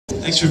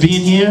Thanks for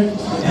being here.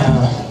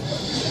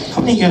 How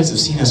many of you guys have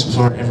seen us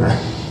before, ever?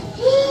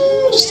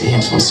 Just a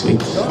handful,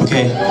 sweet.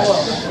 Okay,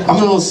 I'm a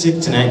little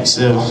sick tonight,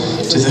 so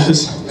to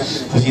those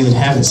of you that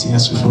haven't seen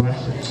us before,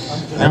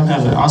 I don't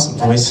have an awesome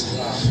voice,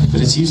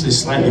 but it's usually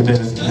slightly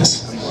better than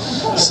this.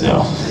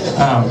 So,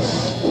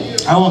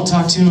 I won't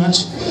talk too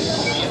much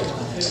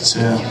to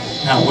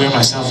not wear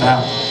myself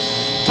out.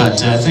 But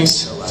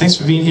thanks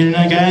for being here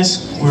tonight,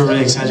 guys. We're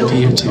really excited to be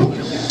here too.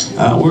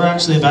 We're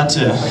actually about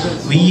to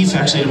leave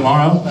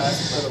tomorrow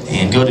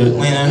and go to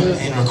Atlanta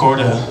and record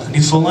a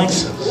new full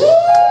length.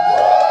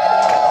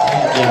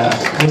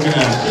 And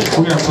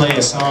we're gonna play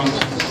a song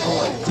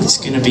that's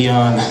gonna be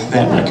on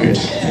that record.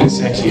 It's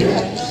back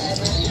here.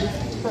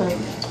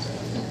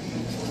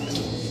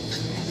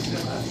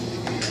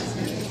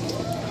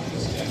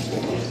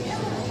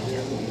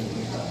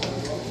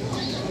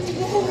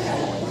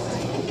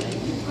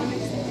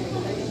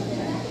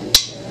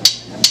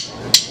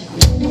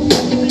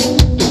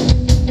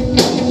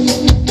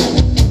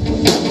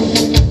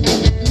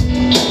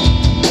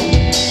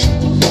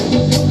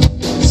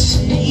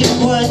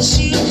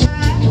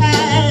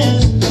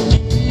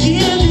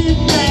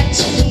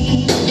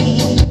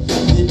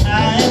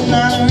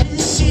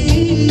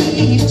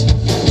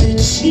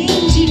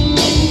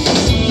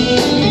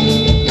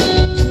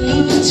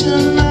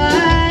 Tonight